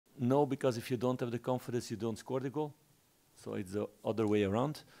no, because if you don't have the confidence, you don't score the goal. So it's the other way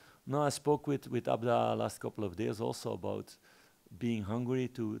around. No, I spoke with Abda last couple of days also about being hungry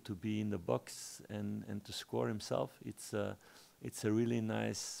to be in the box and to score himself. It's a really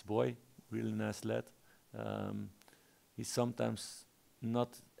nice boy, really nice lad. He's sometimes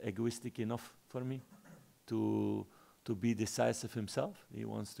not egoistic enough for me to be decisive himself. He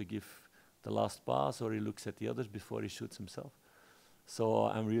wants to give the last pass, or he looks at the others before he shoots himself. So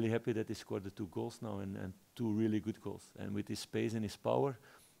I'm really happy that he scored the 2 goals now, and 2 really good goals. And with his pace and his power,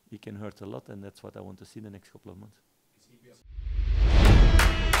 he can hurt a lot, and that's what I want to see in the next couple of months.